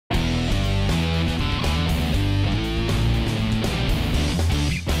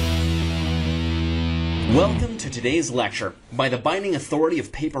Welcome to today's lecture. By the binding authority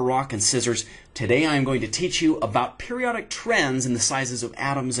of paper, rock, and scissors, today I am going to teach you about periodic trends in the sizes of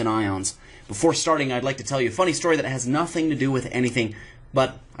atoms and ions. Before starting, I'd like to tell you a funny story that has nothing to do with anything,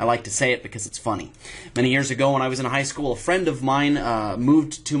 but I like to say it because it's funny. Many years ago when I was in high school, a friend of mine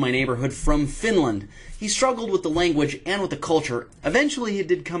moved to my neighborhood from Finland. He struggled with the language and with the culture. Eventually he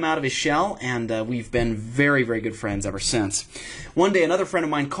did come out of his shell, and we've been very, very good friends ever since. One day another friend of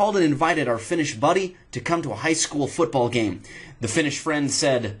mine called and invited our Finnish buddy to come to a high school football game. The Finnish friend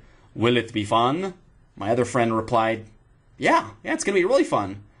said, "Will it be fun?" My other friend replied, Yeah, it's going to be really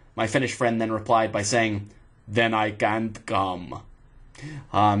fun." My Finnish friend then replied by saying, "Then I can't come."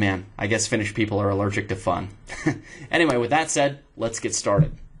 Ah, man, I guess Finnish people are allergic to fun. Anyway, with that said, let's get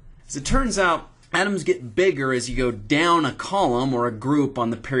started. As it turns out, atoms get bigger as you go down a column or a group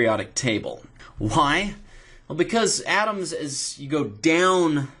on the periodic table. Why? Well, because atoms, as you go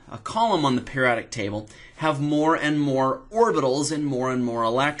down a column on the periodic table, have more and more orbitals and more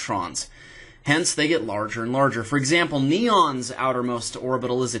electrons. Hence, they get larger and larger. For example, neon's outermost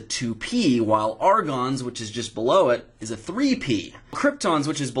orbital is a 2p, while argon's, which is just below it, is a 3p. Krypton's,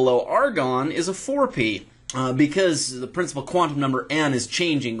 which is below argon, is a 4p. Because the principal quantum number n is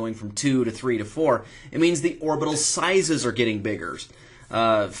changing, going from 2 to 3 to 4, it means the orbital sizes are getting bigger.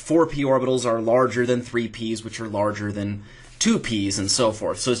 4p orbitals are larger than 3p's, which are larger than 2p's, and so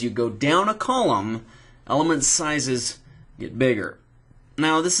forth. So as you go down a column, element sizes get bigger.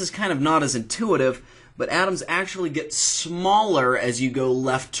 Now, this is kind of not as intuitive, but atoms actually get smaller as you go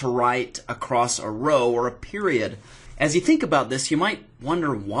left to right across a row or a period. As you think about this, you might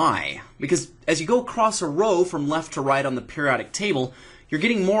wonder why. Because as you go across a row from left to right on the periodic table, you're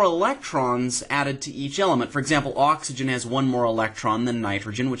getting more electrons added to each element. For example, oxygen has one more electron than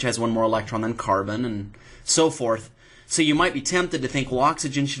nitrogen, which has one more electron than carbon, and so forth. So you might be tempted to think, well,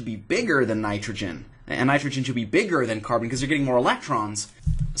 oxygen should be bigger than nitrogen, and nitrogen should be bigger than carbon because they're getting more electrons.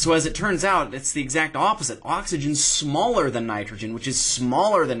 So as it turns out, it's the exact opposite. Oxygen's smaller than nitrogen, which is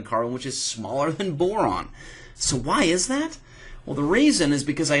smaller than carbon, which is smaller than boron. So why is that? Well, the reason is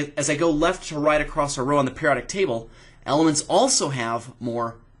because as I go left to right across a row on the periodic table, elements also have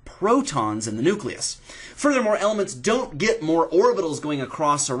more protons in the nucleus. Furthermore, elements don't get more orbitals going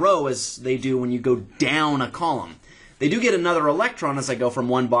across a row as they do when you go down a column. They do get another electron as I go from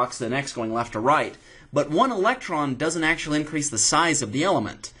one box to the next going left to right, but one electron doesn't actually increase the size of the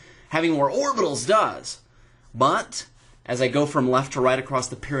element. Having more orbitals does. But as I go from left to right across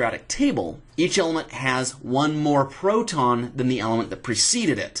the periodic table, each element has one more proton than the element that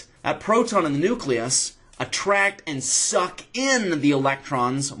preceded it. That proton in the nucleus attract and suck in the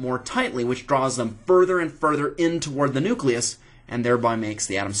electrons more tightly, which draws them further and further in toward the nucleus, and thereby makes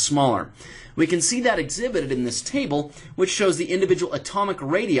the atom smaller. We can see that exhibited in this table, which shows the individual atomic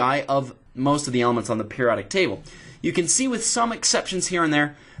radii of most of the elements on the periodic table. You can see, with some exceptions here and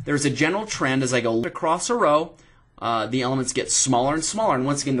there, there's a general trend as I go across a row. The elements get smaller and smaller, and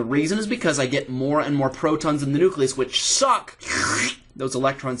once again the reason is because I get more and more protons in the nucleus, which suck those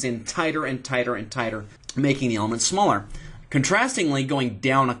electrons in tighter and tighter and tighter, making the elements smaller. Contrastingly, going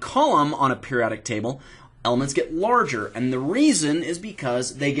down a column on a periodic table, elements get larger, and the reason is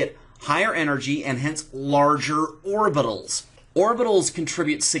because they get higher energy and hence larger orbitals. Orbitals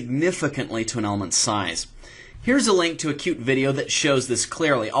contribute significantly to an element's size. Here's a link to a cute video that shows this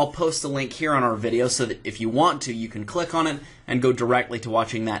clearly. I'll post a link here on our video so that if you want to, you can click on it and go directly to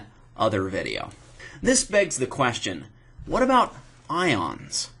watching that other video. This begs the question, what about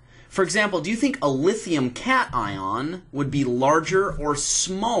ions? For example, do you think a lithium cation would be larger or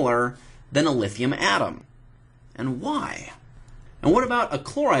smaller than a lithium atom? And why? And what about a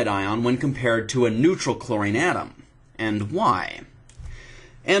chloride ion when compared to a neutral chlorine atom? And why?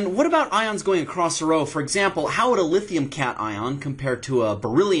 And what about ions going across a row? For example, how would a lithium cation compare to a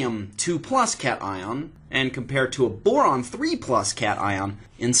beryllium 2+ cation and compare to a boron 3+ cation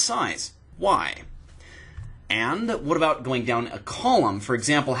in size? Why? And what about going down a column? For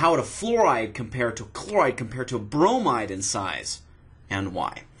example, how would a fluoride compare to a chloride compare to a bromide in size? And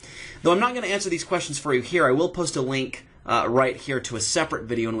why? Though I'm not going to answer these questions for you here, I will post a link right here to a separate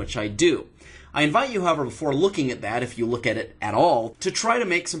video in which I do. I invite you, however, before looking at that, if you look at it at all, to try to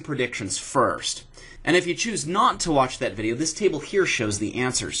make some predictions first. And if you choose not to watch that video, this table here shows the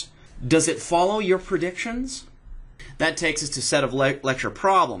answers. Does it follow your predictions? That takes us to a set of lecture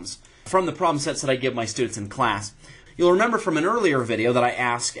problems from the problem sets that I give my students in class. You'll remember from an earlier video that I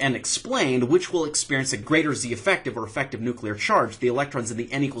asked and explained which will experience a greater Z effective or effective nuclear charge, the electrons in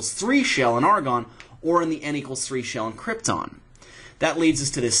the n=3 shell in argon or in the n=3 shell in krypton. That leads us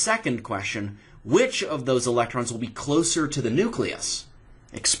to the second question, which of those electrons will be closer to the nucleus?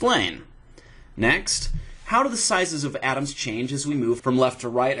 Explain. Next, how do the sizes of atoms change as we move from left to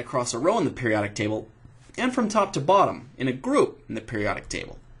right across a row in the periodic table and from top to bottom in a group in the periodic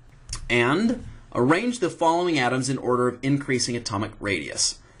table? And arrange the following atoms in order of increasing atomic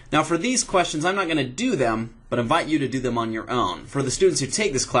radius. Now for these questions, I'm not going to do them, but invite you to do them on your own. For the students who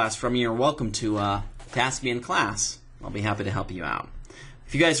take this class from me, you're welcome to ask me in class. I'll be happy to help you out.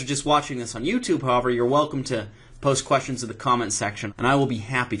 If you guys are just watching this on YouTube, however, you're welcome to post questions in the comment section, and I will be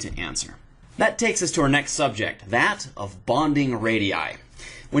happy to answer. That takes us to our next subject, that of bonding radii.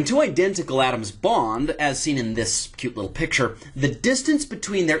 When two identical atoms bond, as seen in this cute little picture, the distance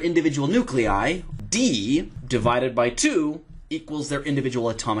between their individual nuclei, d, divided by 2, equals their individual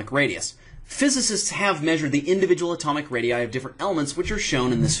atomic radius. Physicists have measured the individual atomic radii of different elements, which are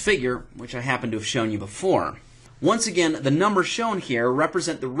shown in this figure, which I happen to have shown you before. Once again, the numbers shown here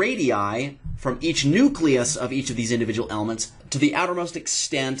represent the radii from each nucleus of each of these individual elements to the outermost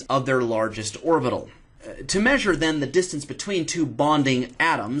extent of their largest orbital. To measure then the distance between two bonding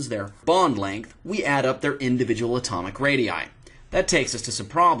atoms, their bond length, we add up their individual atomic radii. That takes us to some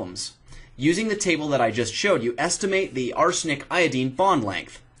problems. Using the table that I just showed you, estimate the arsenic-iodine bond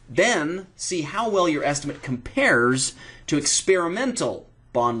length. Then see how well your estimate compares to experimental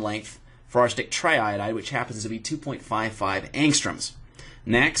bond length for arsenic triiodide, which happens to be 2.55 angstroms.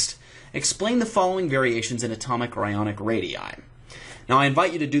 Next, explain the following variations in atomic or ionic radii. Now I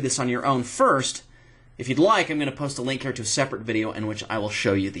invite you to do this on your own first. If you'd like, I'm going to post a link here to a separate video in which I will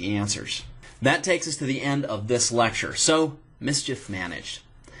show you the answers. That takes us to the end of this lecture, so mischief managed.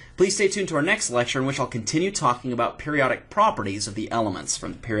 Please stay tuned to our next lecture in which I'll continue talking about periodic properties of the elements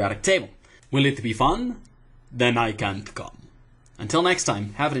from the periodic table. Will it be fun? Then I can't come. Until next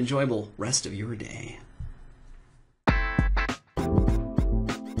time, have an enjoyable rest of your day.